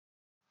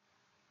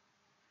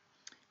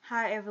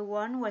Hi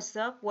everyone, what's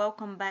up?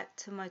 Welcome back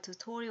to my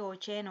tutorial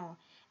channel.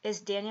 It's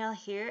Daniel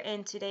here,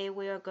 and today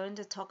we are going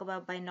to talk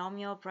about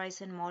binomial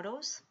pricing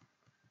models.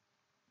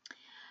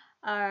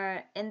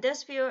 In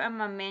this video, I'm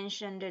going to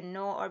mention the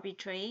no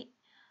arbitrate,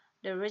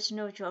 the rich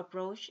neutral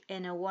approach,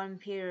 and a one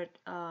period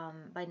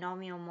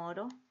binomial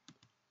model.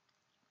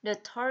 The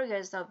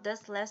targets of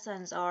these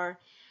lessons are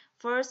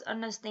first,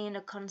 understand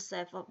the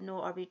concept of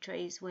no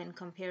arbitrates when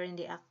comparing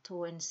the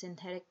actual and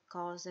synthetic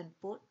cost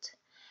input.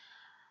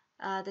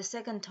 The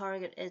second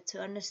target is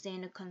to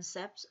understand the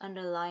concepts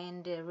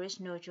underlying the risk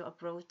neutral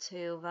approach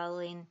to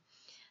valuing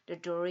the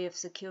derivative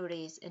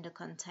securities in the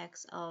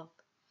context of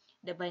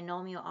the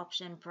binomial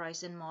option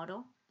pricing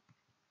model.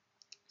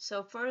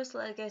 So first,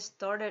 let's get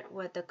started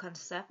with the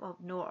concept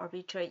of no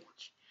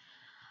arbitrage.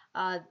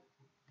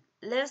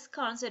 Let's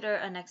consider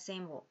an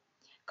example.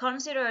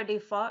 Consider a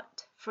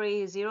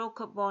default-free zero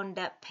coupon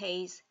that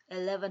pays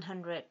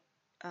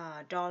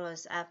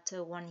 $1,100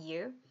 after 1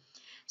 year.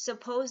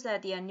 Suppose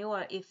that the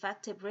annual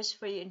effective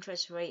risk-free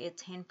interest rate is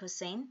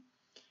 10%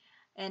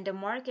 and the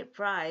market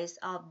price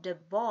of the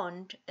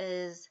bond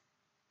is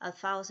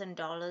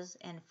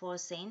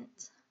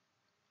 $1,000.04.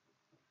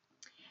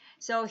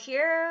 So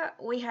here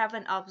we have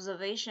an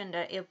observation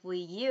that if we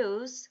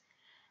use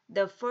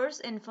the first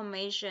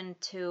information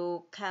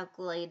to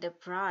calculate the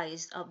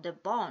price of the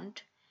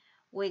bond,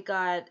 we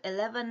got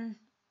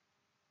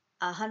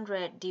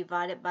 1,100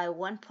 divided by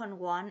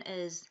 1.1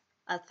 is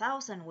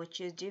 1,000, which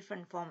is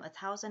different from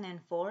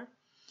 1,004.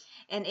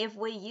 And if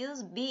we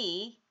use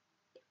B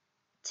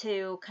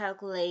to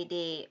calculate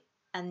the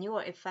annual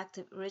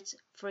effective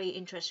risk-free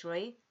interest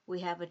rate, we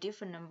have a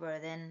different number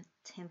than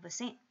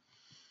 10%.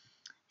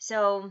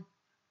 So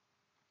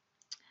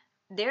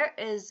there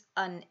is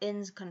an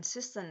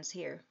inconsistency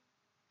here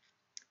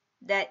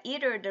that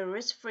either the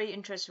risk-free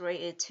interest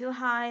rate is too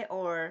high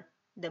or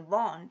the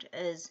bond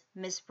is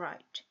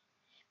mispriced.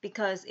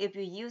 Because if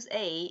you use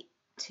A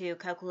to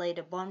calculate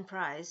the bond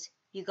price,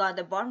 you got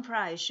the bond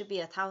price should be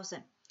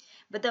 1,000,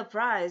 but the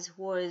price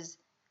was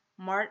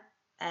marked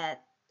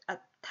at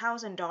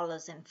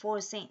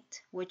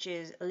 $1,000.04, which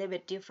is a little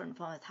bit different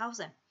from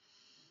 1,000.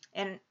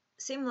 And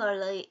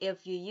similarly,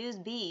 if you use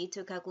B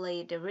to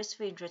calculate the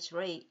risk-free interest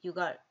rate, you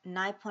got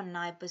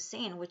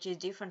 9.9%, which is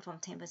different from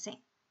 10%.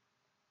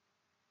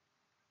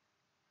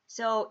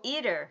 So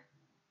either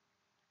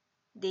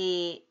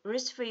the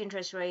risk-free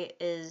interest rate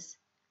is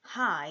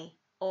high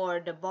or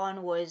the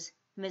bond was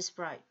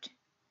mispriced.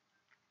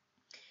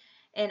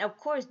 And of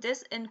course,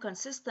 this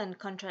inconsistent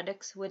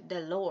contradicts with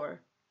the law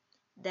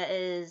that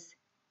is,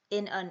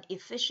 in an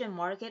efficient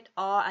market,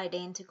 all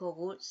identical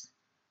goods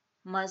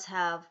must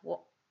have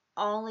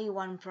only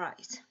one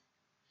price.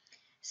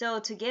 So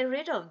to get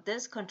rid of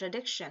this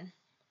contradiction,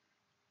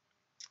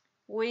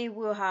 we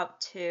will have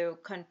to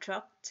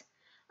construct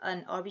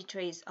an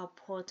arbitrage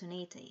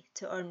opportunity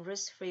to earn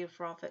risk-free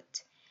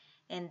profit.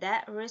 And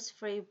that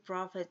risk-free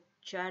profit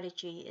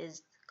strategy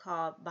is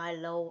called buy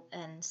low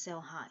and sell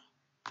high.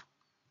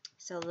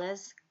 So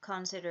let's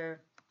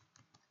consider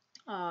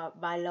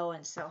buy low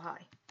and sell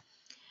high.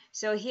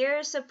 So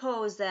here,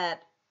 suppose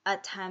that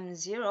at time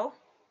 0,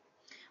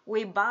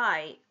 we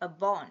buy a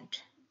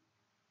bond.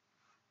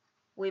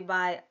 We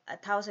buy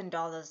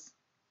 $1,000,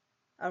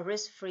 a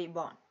risk-free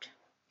bond.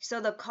 So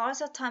the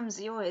cost at time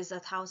 0 is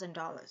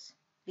 $1,000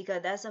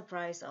 because that's the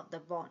price of the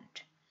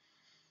bond.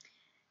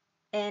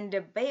 And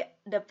the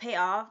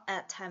payoff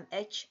at time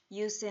H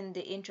using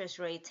the interest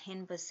rate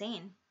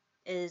 10%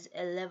 is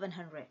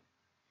 1,100.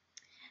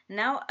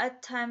 Now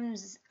at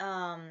times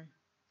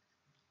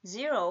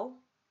 0,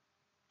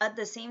 at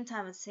the same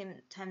time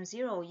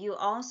 0, you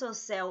also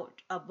sell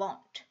a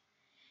bond.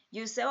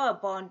 You sell a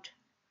bond,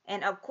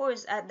 and of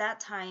course at that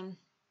time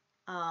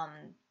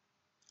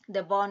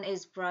the bond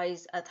is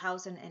priced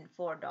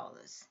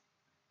 $1,004.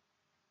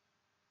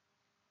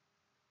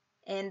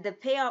 And the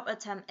payoff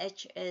at time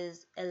H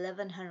is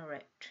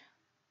 1,100.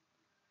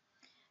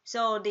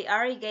 So the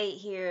aggregate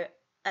here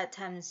at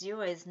time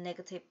 0 is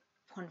negative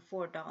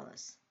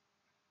 $0.4.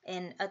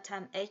 And at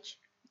time H,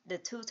 the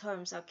two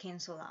terms are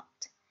cancelled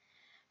out.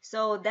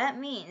 So that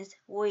means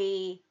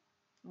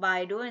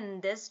by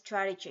doing this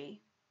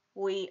strategy,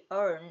 we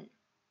earn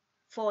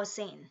 4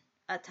 cents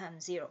at time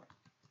 0.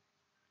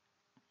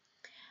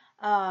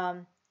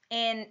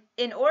 And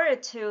in order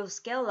to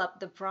scale up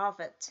the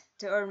profit,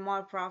 to earn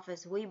more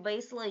profits, we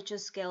basically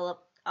just scale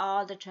up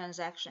all the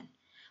transaction.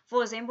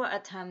 For example,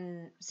 at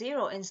time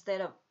 0,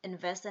 instead of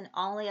investing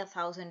only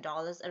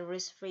 $1,000 a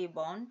risk-free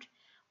bond,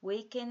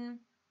 we can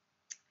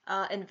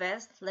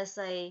invest, let's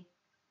say,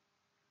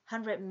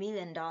 $100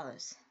 million,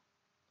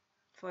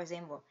 for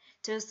example,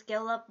 to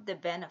scale up the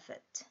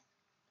benefit.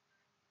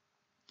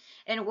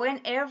 And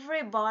when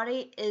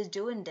everybody is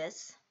doing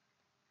this,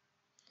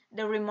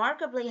 the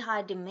remarkably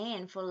high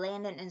demand for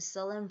lending and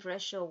selling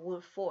pressure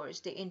would force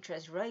the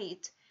interest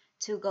rate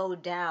to go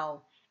down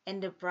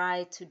and the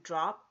price to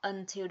drop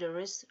until the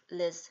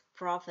riskless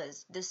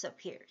profits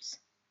disappears.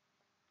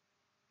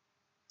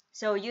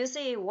 So you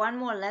see, one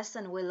more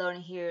lesson we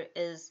learn here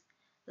is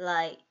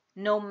like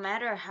no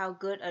matter how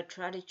good a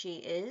strategy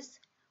is,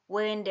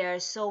 when there are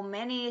so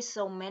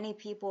many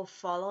people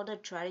follow the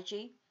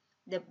strategy,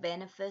 the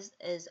benefit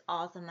is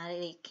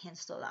automatically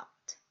canceled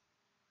out,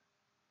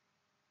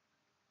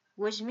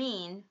 which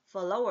means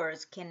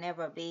followers can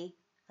never be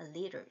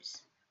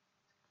leaders.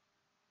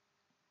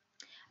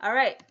 All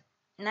right,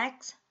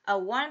 next, a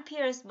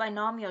one-pierced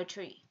binomial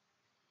tree.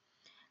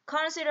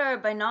 Consider a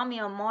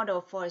binomial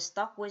model for a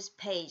stock which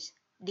pays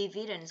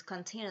dividends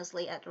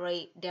continuously at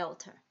rate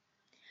delta.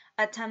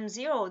 At time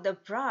 0, the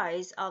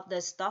price of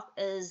the stock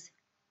is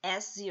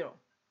S0.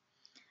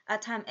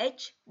 At time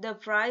H, the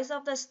price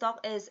of the stock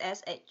is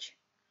SH.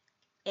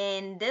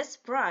 And this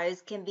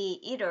price can be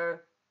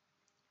either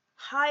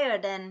higher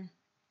than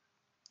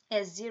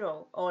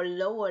S0 or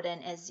lower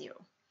than S0.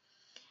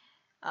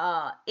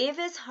 If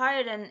it's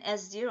higher than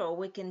S0,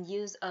 we can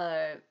use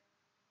a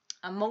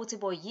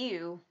multiple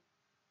U.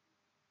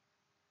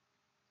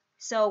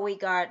 So we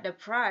got the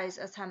price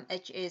at time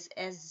H is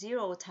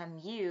S0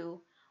 times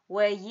U,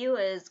 where U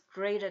is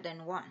greater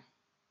than 1.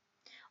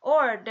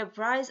 Or the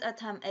price at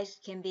time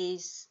H can be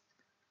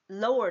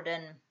lower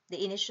than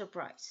the initial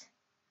price.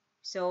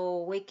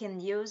 So we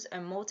can use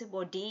a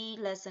multiple D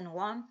less than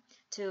 1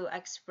 to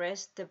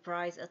express the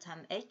price at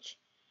time H.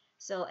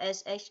 So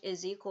SH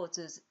is equal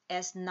to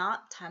S0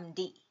 times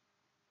D.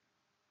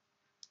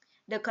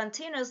 The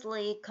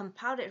continuously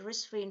compounded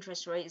risk-free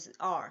interest rate is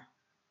R.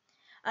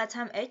 At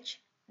time H,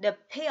 the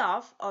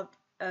payoff of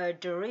a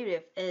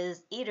derivative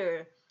is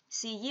either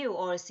CU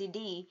or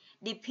CD,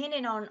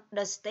 depending on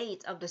the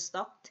state of the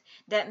stock.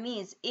 That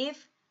means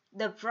if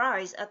the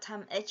price at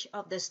time H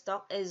of the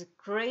stock is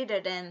greater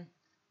than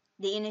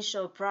the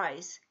initial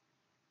price,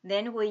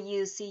 then we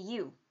use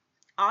CU.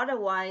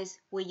 Otherwise,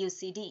 we use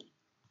CD.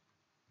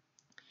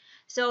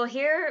 So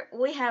here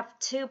we have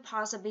two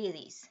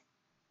possibilities.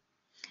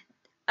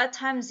 At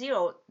time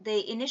 0,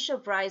 the initial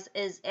price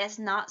is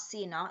S0,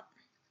 C0.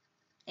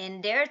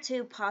 And there are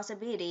two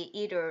possibilities,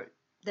 either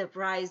the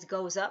price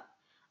goes up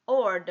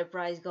or the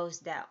price goes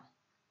down.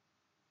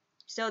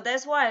 So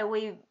that's why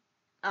we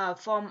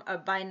form a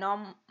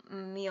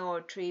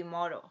binomial tree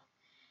model.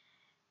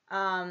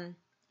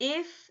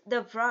 If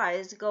the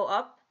price go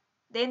up,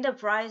 then the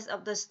price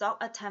of the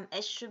stock at time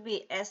H should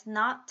be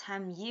S0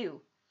 times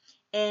U.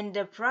 And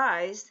the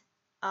price,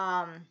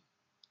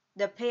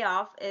 the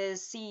payoff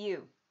is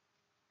CU.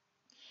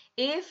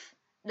 If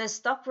the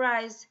stock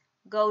price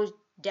goes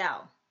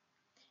down,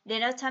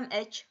 then at time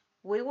H,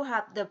 we will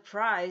have the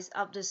price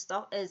of the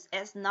stock is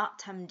S0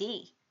 times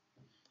D,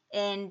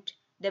 and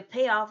the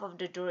payoff of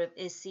the derivative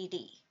is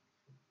CD.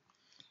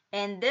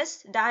 And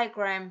this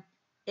diagram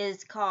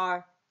is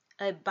called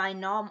a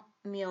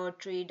binomial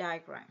tree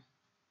diagram.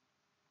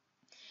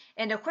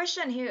 And the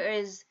question here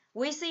is,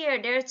 we see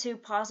here there are two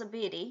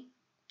possibilities.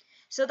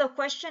 So the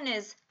question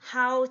is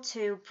how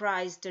to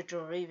price the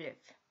derivative.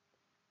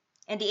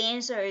 And the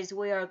answer is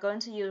we are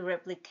going to use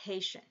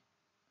replication.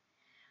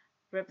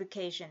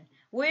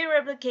 We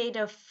replicate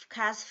the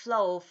cash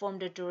flow from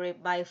the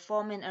derivative by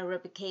forming a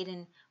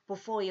replicating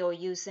portfolio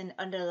using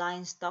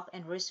underlying stock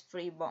and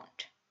risk-free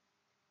bond.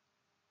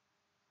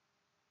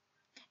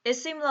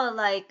 It's similar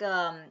like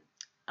the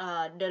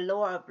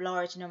law of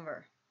large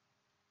number.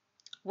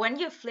 When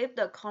you flip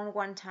the coin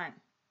one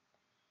time,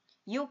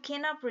 you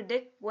cannot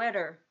predict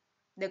whether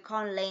the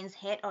coin lands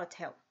head or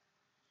tail.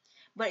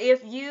 But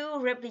if you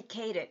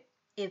replicate it,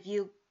 if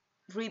you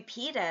repeat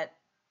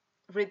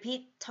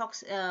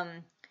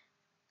toxin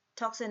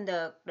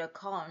the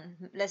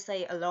coin, let's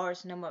say a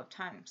large number of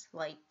times,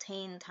 like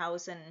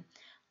 10,000,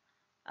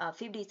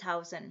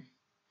 50,000,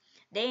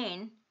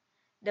 then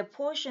the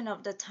portion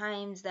of the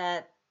times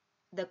that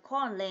the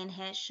coin land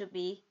head should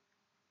be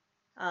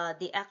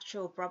the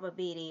actual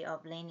probability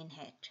of landing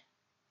head.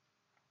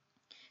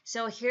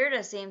 So here are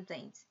the same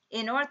things.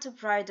 In order to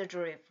price the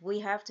derivative, we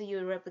have to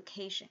use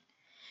replication.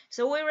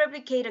 So we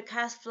replicate the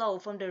cash flow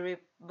from the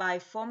derivative by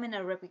forming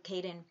a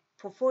replicating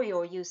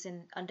portfolio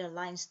using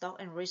underlying stock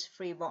and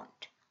risk-free bond.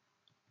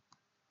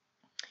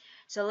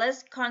 So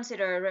let's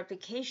consider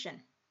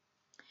replication.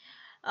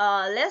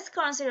 Let's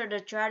consider the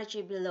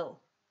strategy below.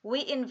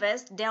 We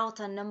invest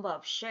delta number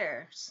of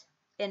shares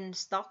in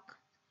stock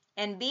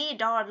and $B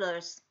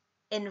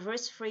in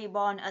risk-free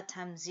bond at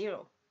time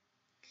 0.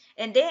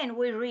 And then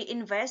we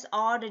reinvest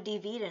all the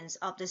dividends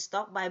of the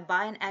stock by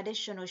buying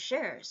additional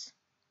shares.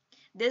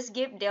 This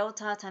gives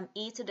delta times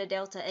e to the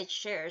delta h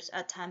shares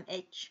at time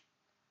h.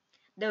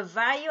 The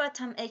value at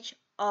time h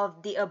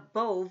of the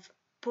above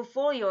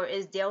portfolio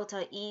is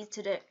delta e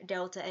to the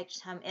delta h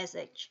times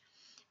sh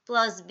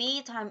plus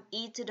b times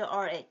e to the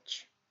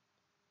rh.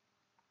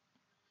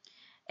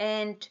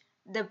 And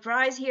the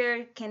price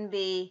here can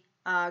be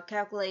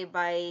calculated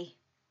by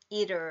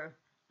either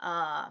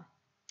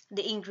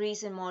the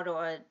increasing model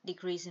or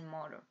decreasing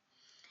model.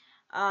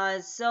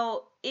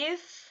 So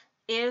if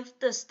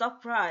the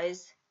stock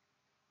price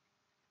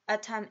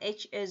at time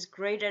h is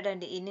greater than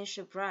the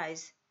initial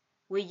price,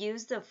 we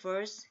use the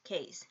first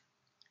case.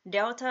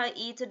 Delta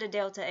e to the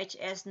delta h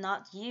s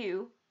not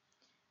u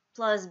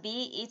plus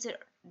b e to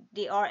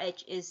the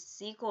rh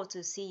is equal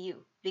to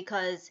cu,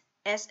 because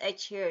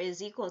sh here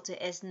is equal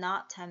to s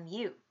naught times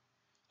u.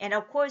 And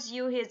of course,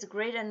 U here is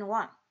greater than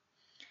 1.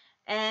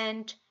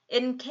 And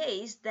in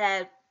case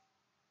that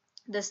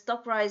the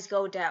stock price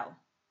go down,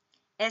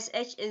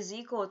 SH is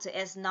equal to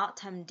S naught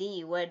times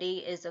D, where D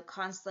is a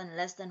constant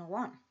less than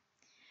 1.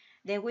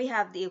 Then we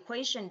have the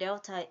equation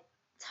delta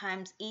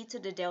times e to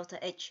the delta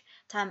h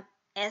times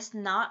S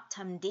naught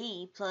times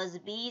D plus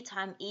B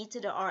times e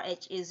to the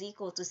RH is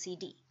equal to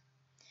CD.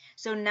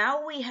 So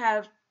now we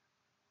have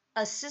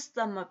a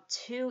system of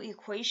two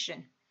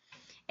equations.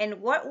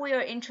 And what we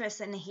are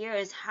interested in here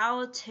is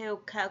how to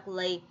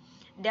calculate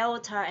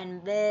delta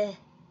and B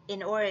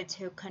in order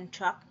to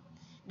construct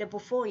the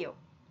portfolio.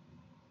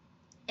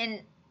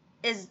 And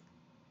it's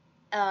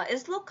a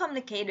little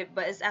complicated,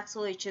 but it's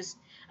actually just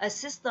a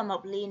system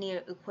of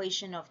linear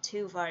equation of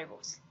two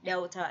variables,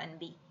 delta and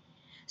B.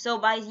 So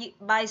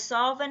by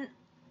solving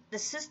the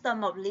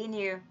system of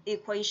linear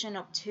equation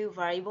of two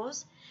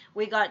variables,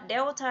 we got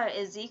delta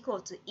is equal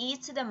to e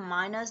to the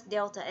minus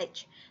delta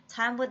h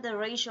times with the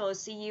ratio of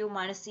Cu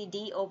minus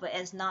Cd over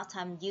S naught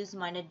times U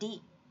minus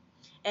D.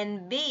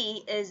 And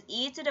B is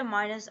e to the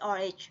minus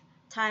RH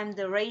times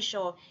the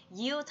ratio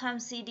U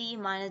times CD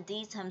minus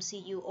D times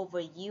Cu over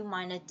U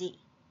minus D.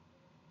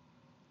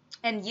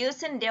 And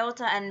using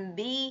delta and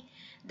B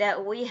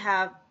that we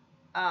have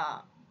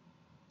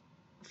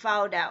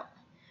found out,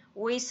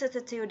 we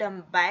substitute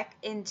them back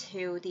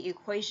into the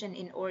equation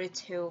in order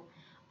to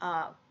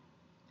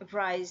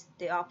price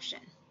the option.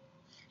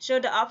 So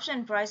the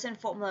option pricing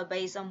formula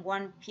based on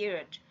one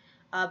period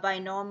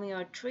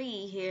binomial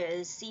tree here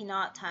is C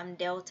naught times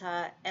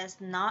delta S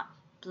naught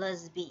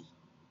plus B.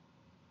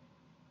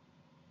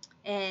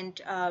 And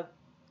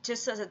to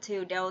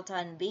substitute delta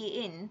and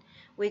B in,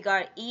 we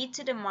got e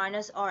to the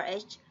minus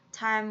RH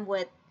time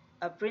with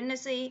a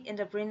parenthesis. In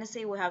the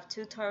parenthesis we have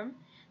two terms.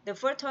 The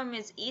first term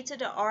is e to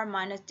the r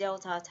minus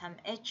delta times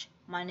h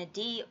minus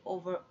d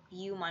over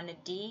u minus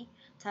d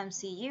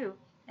times cu,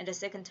 and the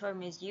second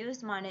term is u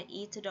minus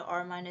e to the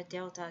r minus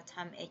delta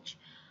times h,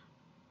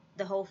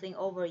 the whole thing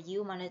over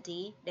u minus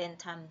d then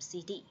times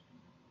cd.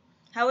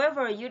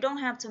 However, you don't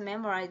have to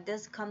memorize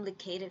these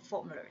complicated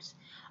formulas.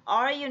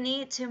 All you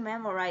need to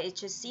memorize is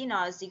just C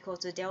naught is equal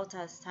to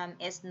delta times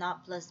S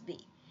naught plus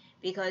B.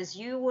 Because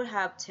you would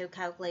have to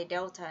calculate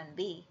delta and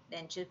B,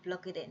 then just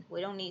plug it in.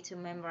 We don't need to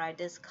memorize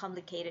this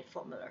complicated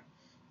formula.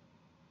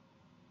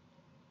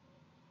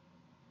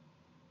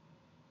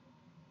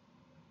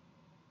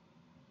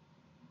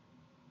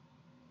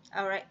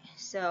 Alright,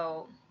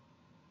 so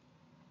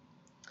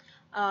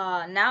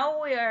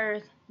now we are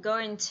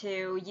going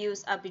to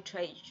use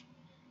arbitrage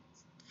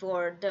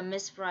for the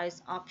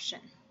mispriced option.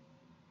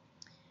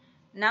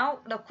 Now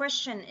the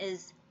question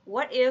is,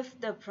 what if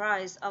the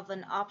price of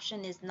an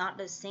option is not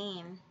the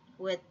same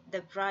with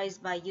the price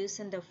by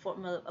using the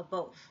formula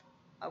above?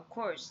 Of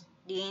course,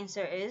 the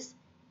answer is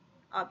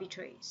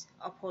arbitrage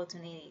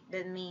opportunity.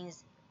 That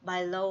means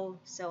buy low,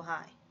 sell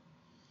high.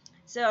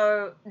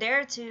 So there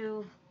are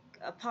two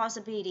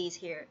possibilities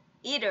here.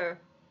 Either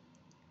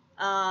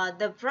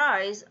the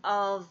price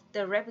of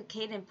the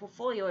replicating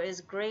portfolio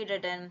is greater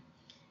than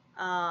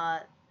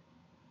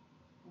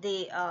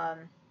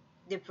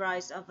the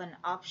price of an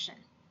option,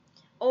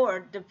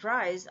 or the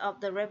price of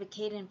the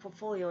replicating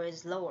portfolio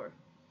is lower.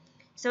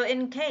 So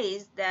in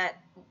case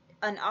that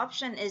an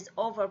option is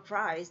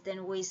overpriced,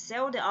 then we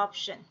sell the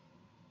option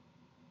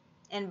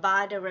and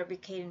buy the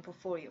replicating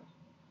portfolio.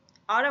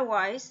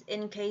 Otherwise,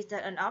 in case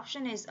that an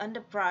option is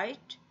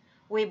underpriced,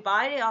 we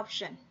buy the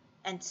option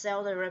and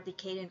sell the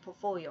replicating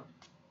portfolio.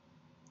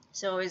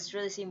 So it's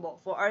really simple.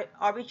 For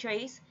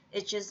arbitrage,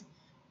 it's just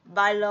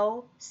buy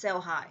low, sell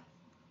high.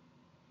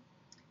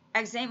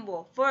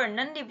 Example, for a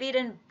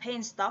non-dividend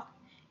paying stock,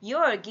 you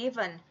are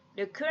given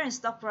the current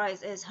stock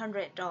price is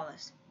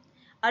 $100.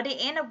 At the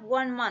end of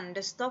 1 month,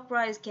 the stock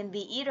price can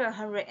be either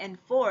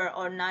 104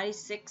 or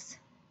 96.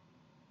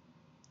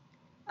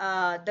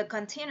 The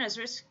continuous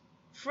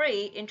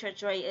risk-free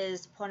interest rate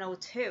is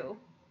 0.02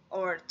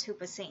 or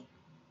 2%.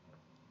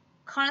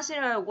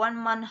 Consider a 1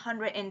 month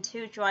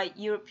 102 dry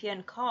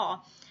European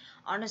call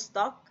on a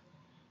stock.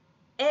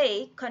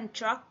 A.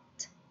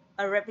 Construct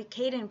a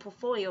replicating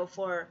portfolio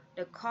for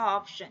the call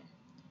option.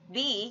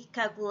 B.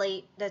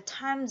 Calculate the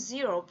time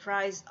zero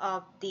price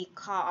of the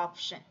call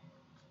option.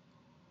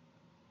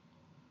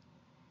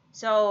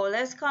 So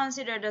let's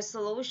consider the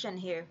solution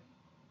here.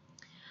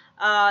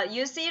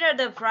 You see that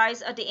the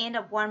price at the end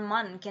of 1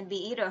 month can be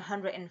either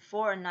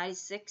 104 or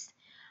 96.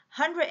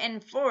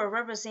 104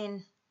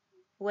 represents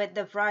with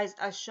the price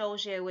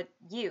associated with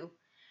U,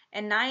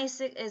 and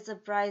 96 is the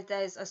price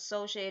that is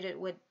associated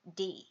with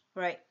D,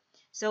 right?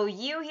 So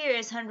U here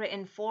is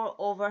 104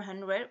 over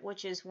 100,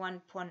 which is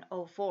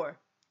 1.04,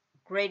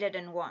 greater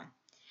than 1.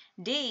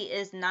 D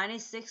is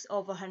 96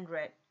 over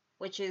 100,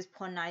 which is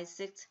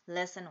 0.96,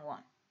 less than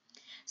 1.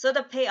 So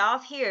the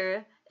payoff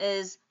here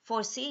is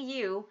for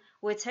CU,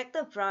 we take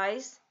the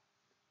price,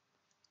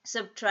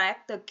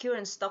 subtract the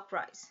current stock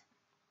price,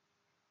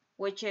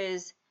 which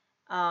is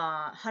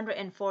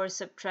 104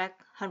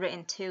 subtract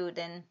 102,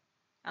 then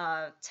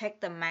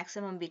take the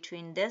maximum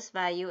between this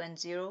value and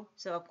 0.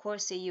 So of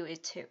course CU is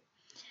 2.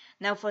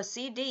 Now for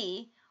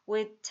CD,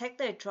 we take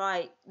the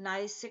trike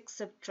 96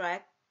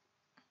 subtract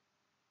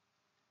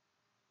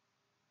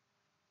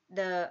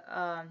the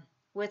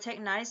we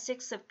take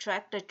 96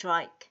 subtract the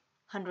trike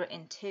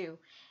 102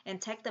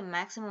 and take the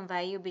maximum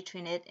value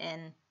between it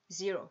and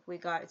 0. We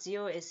got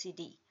 0 is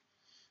CD.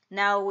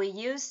 Now we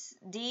use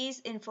these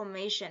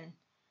information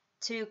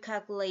to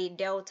calculate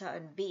delta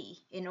and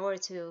B in order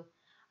to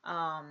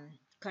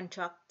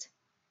construct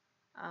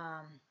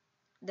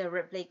the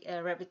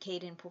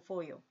replicating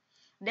portfolio.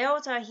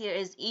 Delta here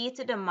is e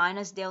to the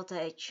minus delta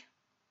H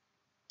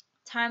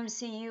times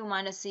Cu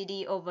minus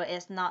CD over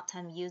S naught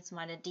times U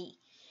minus D.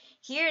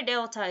 Here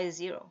delta is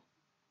 0.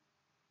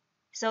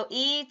 So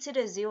e to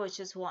the 0 is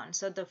just 1.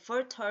 So the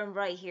first term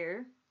right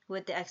here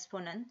with the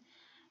exponent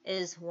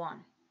is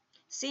 1.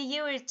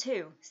 Cu is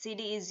 2,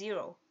 CD is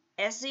 0,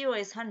 S0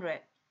 is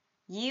 100,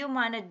 U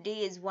minus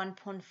D is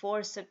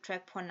 1.4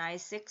 subtract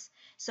 0.96,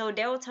 so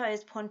delta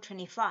is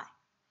 0.25.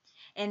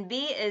 And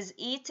B is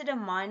e to the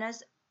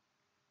minus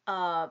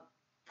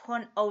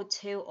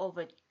 0.02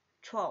 over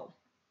 12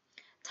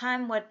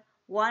 time with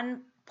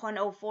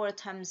 1.04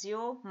 times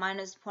 0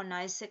 minus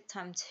 0.96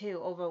 times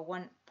 2 over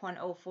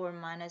 1.04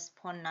 minus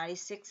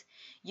 0.96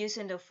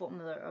 using the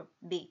formula of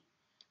B.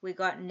 We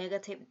got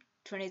negative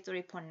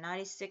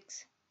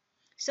 23.96.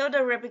 So the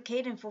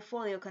replicating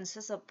portfolio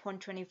consists of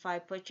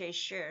 0.25 purchase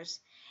shares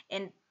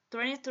and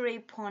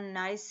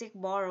 23.96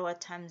 borrow at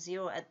time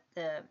 0 at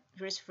the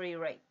risk-free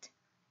rate.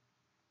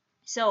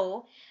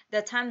 So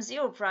the time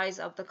 0 price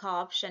of the call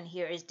option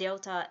here is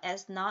delta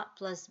S naught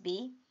plus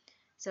B.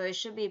 So it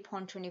should be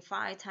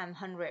 0.25 times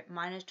 100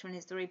 minus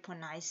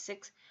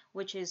 23.96,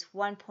 which is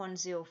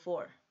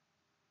 1.04.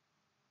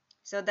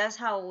 So that's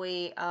how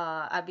we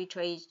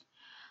arbitrage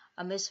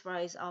a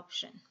mispriced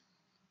option.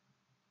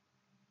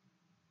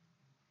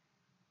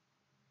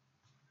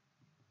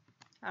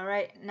 All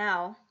right,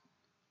 now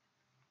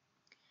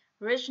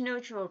risk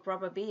neutral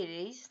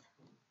probabilities.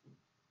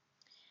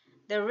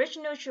 The risk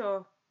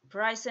neutral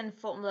Price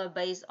formula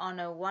based on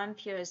a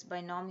one-Pierce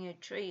binomial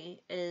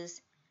tree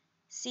is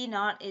C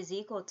naught is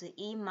equal to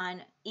e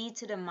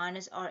to the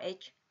minus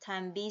RH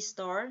times B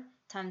star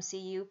times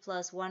Cu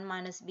plus 1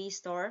 minus B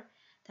star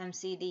times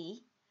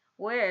CD,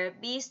 where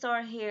B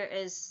star here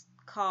is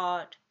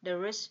called the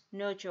risk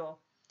neutral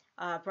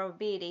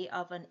probability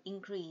of an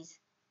increase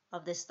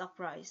of the stock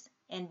price,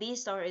 and B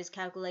star is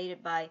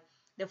calculated by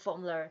the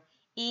formula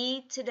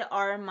e to the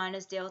r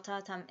minus delta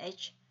times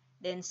h,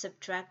 then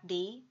subtract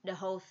d, the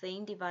whole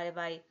thing divided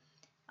by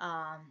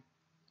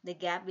the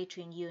gap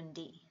between u and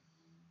d.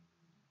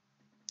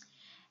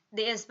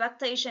 The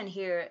expectation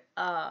here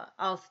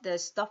of the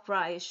stock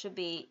price should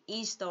be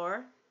E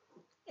star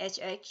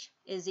HH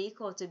is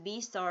equal to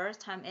B star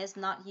times S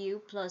naught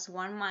U plus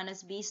 1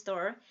 minus B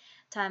star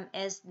times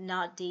S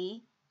naught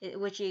D,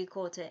 which is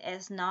equal to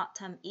S naught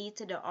times E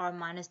to the R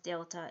minus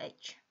delta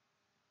H.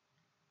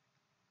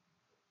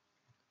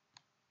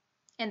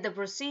 And the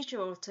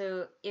procedure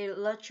to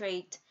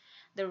illustrate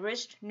the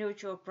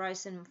risk-neutral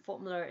pricing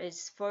formula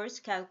is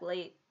first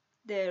calculate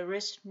the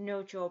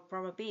risk-neutral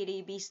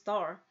probability B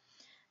star.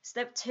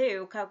 Step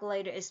 2,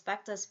 calculate the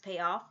expected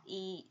payoff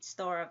E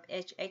star of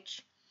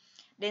HH.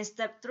 Then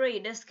step 3,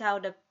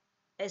 discount the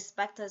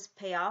expected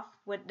payoff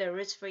with the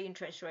risk-free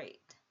interest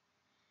rate.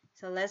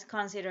 So let's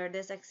consider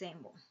this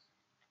example.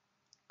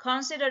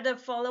 Consider the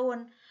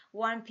following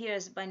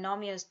one-Pierce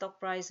binomial stock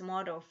price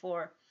model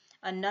for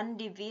a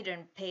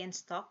non-dividend paying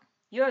stock.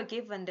 You are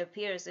given the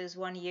Pierce is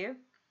 1 year.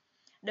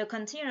 The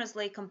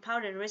continuously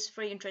compounded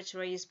risk-free interest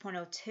rate is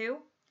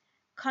 0.02.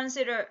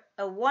 Consider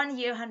a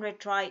 1-year 100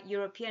 try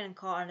European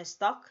call on the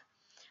stock.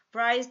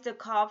 Price the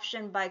call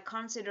option by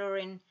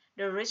considering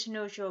the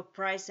risk-neutral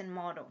pricing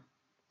model.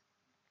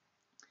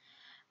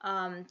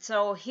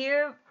 So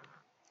here,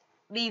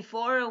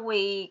 before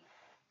we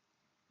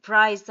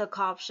price the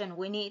call option,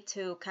 we need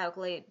to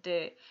calculate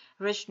the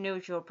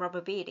risk-neutral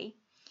probability.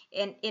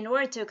 And in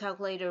order to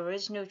calculate the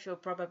risk-neutral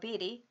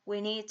probability,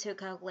 we need to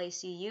calculate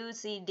CU,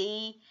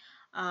 CD,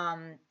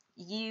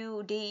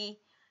 UD,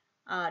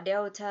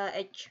 delta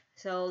H.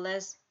 So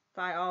let's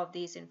find all of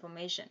these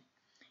information.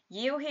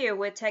 U here,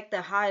 we take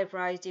the higher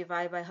price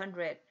divided by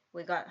 100.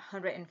 We got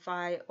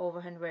 105 over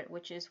 100,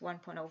 which is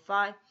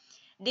 1.05.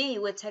 D,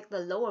 we take the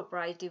lower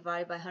price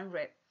divided by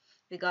 100.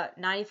 We got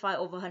 95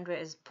 over 100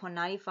 is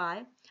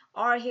 0.95.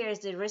 R here is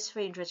the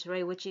risk-free interest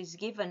rate, which is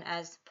given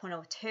as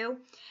 0.02.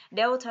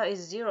 Delta is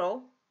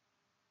 0.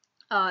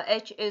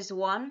 H is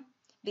 1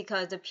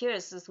 because the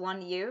Pierce is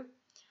 1 year.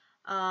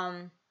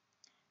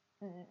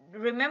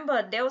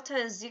 Remember, delta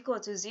is equal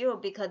to 0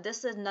 because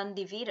this is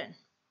non-dividend.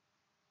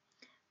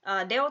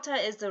 Delta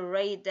is the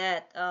rate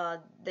that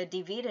the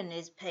dividend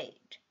is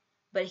paid.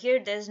 But here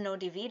there's no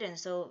dividend,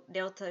 so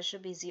delta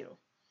should be 0.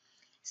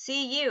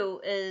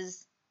 CU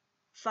is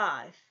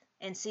 5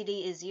 and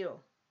CD is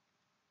 0.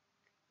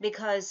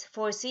 Because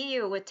for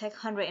CU, we take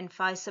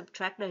 105,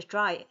 subtract the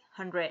dry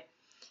 100,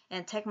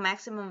 and take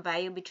maximum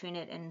value between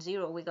it and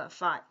 0, we got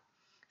 5.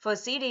 For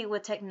CD, we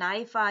take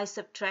 95,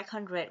 subtract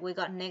 100, we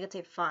got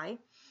negative 5.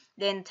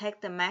 Then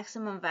take the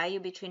maximum value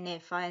between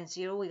negative 5 and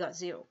 0, we got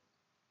 0.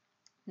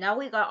 Now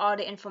we got all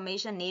the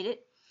information needed.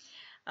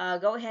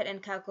 Go ahead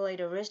and calculate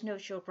the risk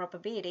neutral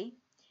probability.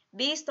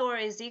 B star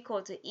is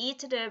equal to e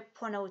to the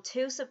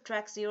 0.02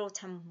 subtract 0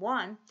 times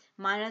 1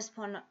 minus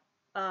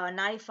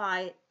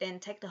 0.95,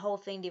 then take the whole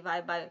thing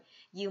divided by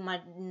u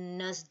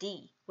minus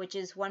d, which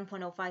is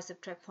 1.05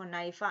 subtract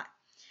 0.95.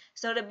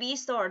 So the B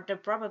star, the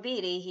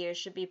probability here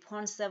should be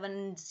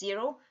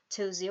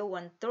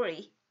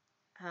 0.702013.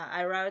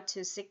 I route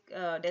to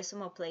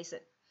decimal place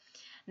it.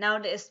 Now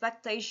the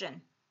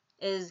expectation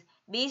is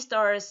B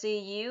star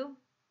CU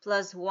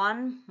plus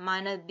 1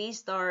 minus B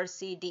star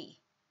CD.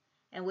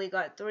 And we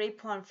got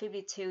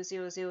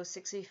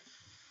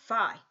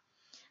 3.520065.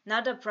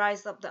 Now the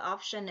price of the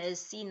option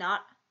is C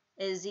naught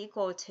is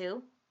equal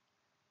to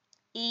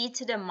e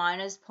to the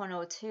minus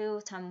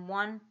 0.02 times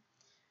 1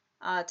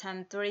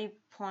 times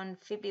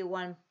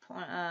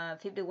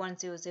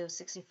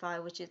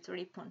 3.510065, which is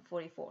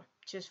 3.44.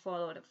 Just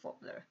follow the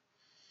formula.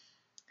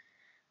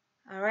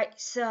 Alright,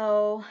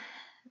 so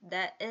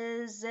that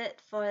is it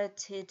for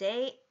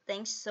today.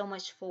 Thanks so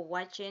much for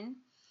watching.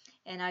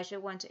 And I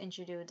just want to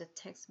introduce the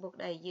textbook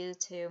that I use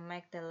to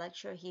make the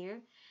lecture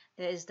here.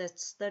 There is the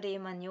study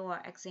manual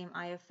exam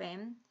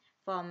IFM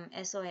from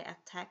SOA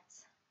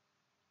Text.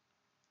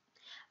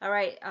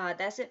 Alright,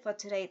 that's it for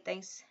today.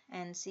 Thanks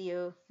and see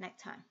you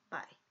next time.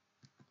 Bye.